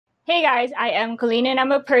Hey guys, I am Colleen and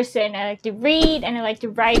I'm a person. I like to read and I like to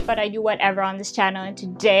write, but I do whatever on this channel. And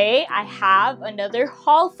today I have another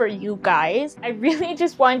haul for you guys. I really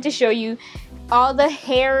just wanted to show you all the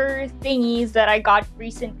hair thingies that I got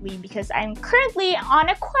recently because I'm currently on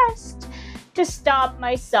a quest to stop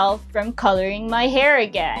myself from coloring my hair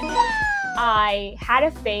again. I had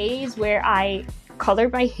a phase where I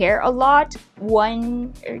colored my hair a lot,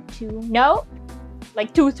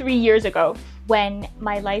 2-3 years ago, when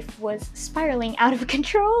my life was spiraling out of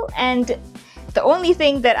control and the only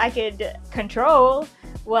thing that I could control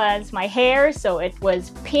was my hair. So it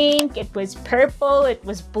was pink, it was purple, it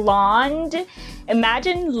was blonde.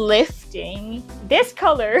 Imagine lifting this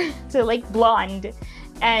color to like blonde.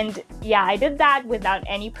 And yeah, I did that without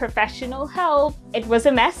any professional help. It was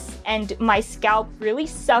a mess and my scalp really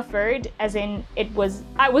suffered, as in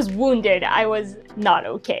I was wounded. I was not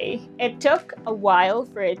okay. It took a while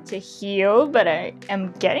for it to heal, but I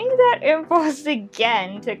am getting that impulse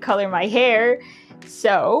again to color my hair.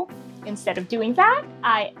 So instead of doing that,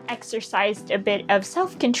 I exercised a bit of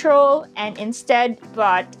self-control and instead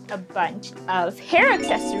bought a bunch of hair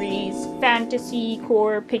accessories,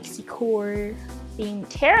 Fairycore, Pixiecore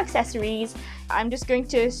themed hair accessories. I'm just going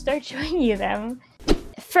to start showing you them.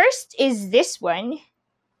 First is this one.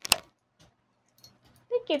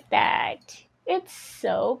 Look at that. It's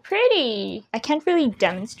so pretty. I can't really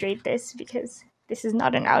demonstrate this because this is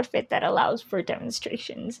not an outfit that allows for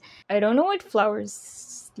demonstrations. I don't know what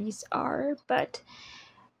flowers these are, but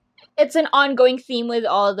it's an ongoing theme with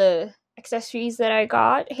all the accessories that I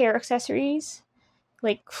got, hair accessories,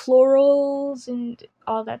 like florals and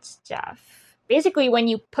all that stuff. Basically, when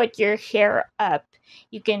you put your hair up,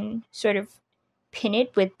 you can sort of pin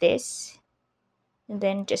it with this and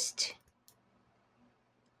then just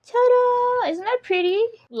ta-da! Isn't that pretty?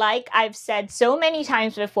 Like I've said so many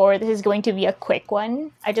times before, this is going to be a quick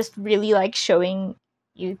one. I just really like showing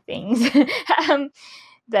you things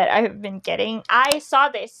that I've been getting. I saw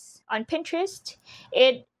this on Pinterest.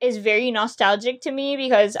 It is very nostalgic to me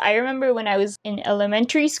because I remember when I was in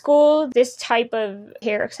elementary school, this type of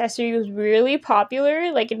hair accessory was really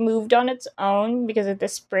popular. Like it moved on its own because of the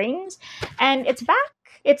springs, and it's back.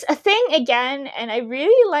 It's a thing again, and I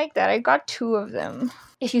really like that. I got 2 of them.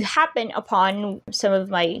 If you happen upon some of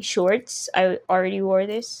my shorts, I already wore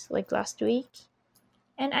this like last week.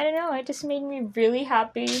 And I don't know, it just made me really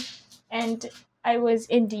happy. And I was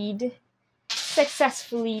indeed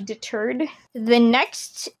successfully deterred. The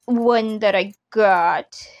next one that I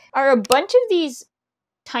got are a bunch of these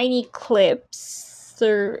tiny clips.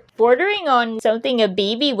 They're bordering on something a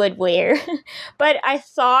baby would wear. But I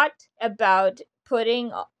thought about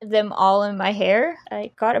putting them all in my hair.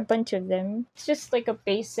 I got a bunch of them. It's just like a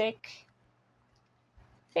basic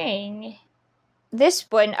thing. This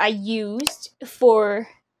one I used for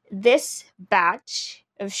this batch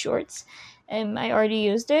of shorts. I already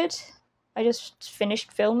used it. I just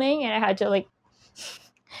finished filming and I had to like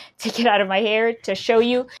take it out of my hair to show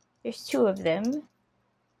you. There's 2 of them.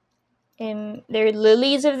 They're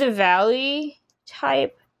lilies of the valley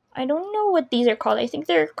type. I don't know what these are called. I think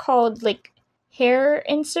they're called like hair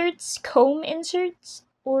inserts, comb inserts,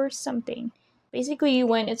 or something. Basically,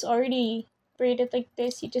 when it's already braided like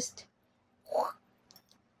this, you just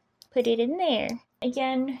put it in there.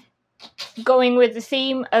 Again, going with the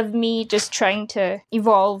theme of me just trying to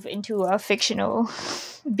evolve into a fictional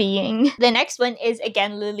being. The next one is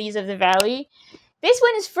again lilies of the valley. This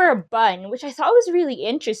one is for a bun, which I thought was really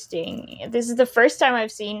interesting. This is the first time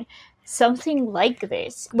I've seen something like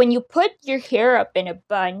this. When you put your hair up in a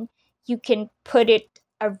bun, you can put it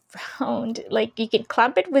around, like you can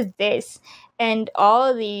clamp it with this, and all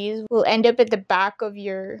of these will end up at the back of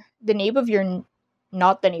the nape of your,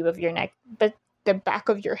 not the nape of your neck, but the back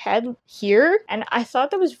of your head here. And I thought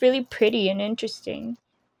that was really pretty and interesting.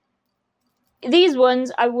 These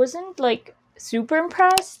ones, I wasn't like super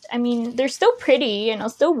impressed. I mean, they're still pretty and I'll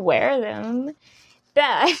still wear them,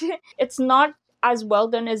 but it's not as well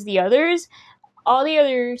done as the others. All the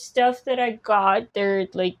other stuff that I got, they're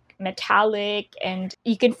like metallic and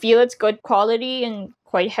you can feel it's good quality and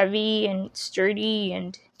quite heavy and sturdy.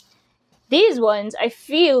 And these ones, I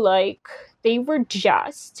feel like they were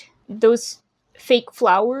just those fake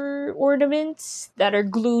flower ornaments that are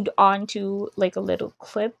glued onto like a little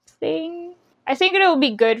clip thing. I think it'll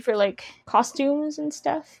be good for like costumes and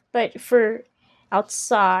stuff, but for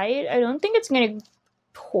outside, I don't think it's gonna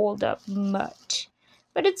hold up much.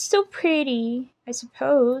 But it's still pretty, I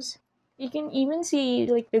suppose. You can even see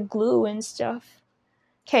like the glue and stuff.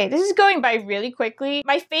 Okay, this is going by really quickly.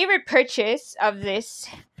 My favorite purchase of this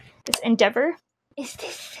endeavor is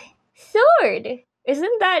this sword.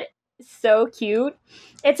 Isn't that so cute.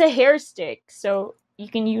 It's a hair stick, so you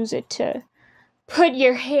can use it to put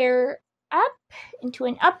your hair up into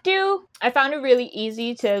an updo. I found it really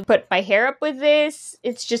easy to put my hair up with this.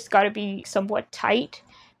 It's just got to be somewhat tight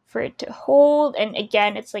for it to hold. And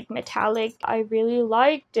again, it's like metallic. I really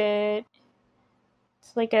liked it.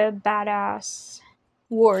 It's like a badass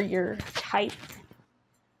warrior type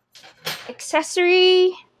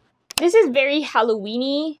accessory. This is very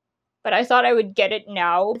Halloween-y, but I thought I would get it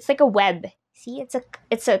now. It's like a web. See,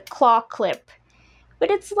 it's a claw clip. But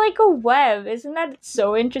it's like a web. Isn't that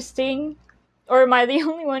so interesting? Or am I the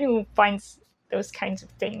only one who finds those kinds of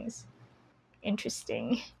things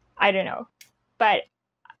interesting? I don't know. But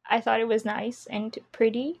I thought it was nice and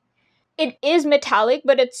pretty. It is metallic,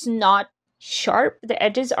 but it's not sharp. The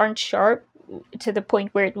edges aren't sharp to the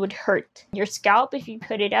point where it would hurt your scalp if you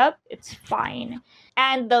put it up. It's fine.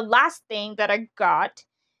 And the last thing that I got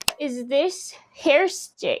is this hair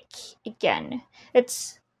stick. Again,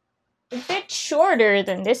 it's a bit shorter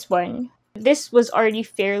than this one. This was already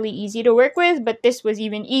fairly easy to work with, but this was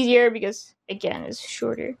even easier because, again, it's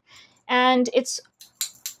shorter. And it's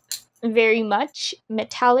very much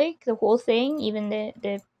metallic, the whole thing, even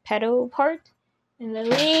the petal part, and the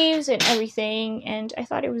leaves and everything, and I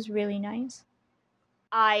thought it was really nice.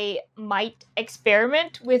 I might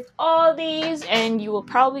experiment with all these, and you will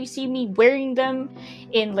probably see me wearing them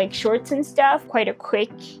in like shorts and stuff. Quite a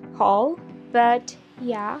quick haul, but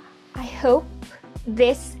yeah. I hope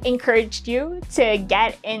this encouraged you to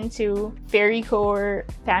get into fairycore,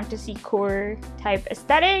 fantasy core type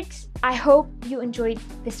aesthetics. I hope you enjoyed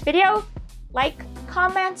this video. Like,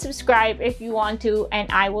 comment, subscribe if you want to, and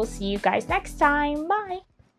I will see you guys next time. Bye!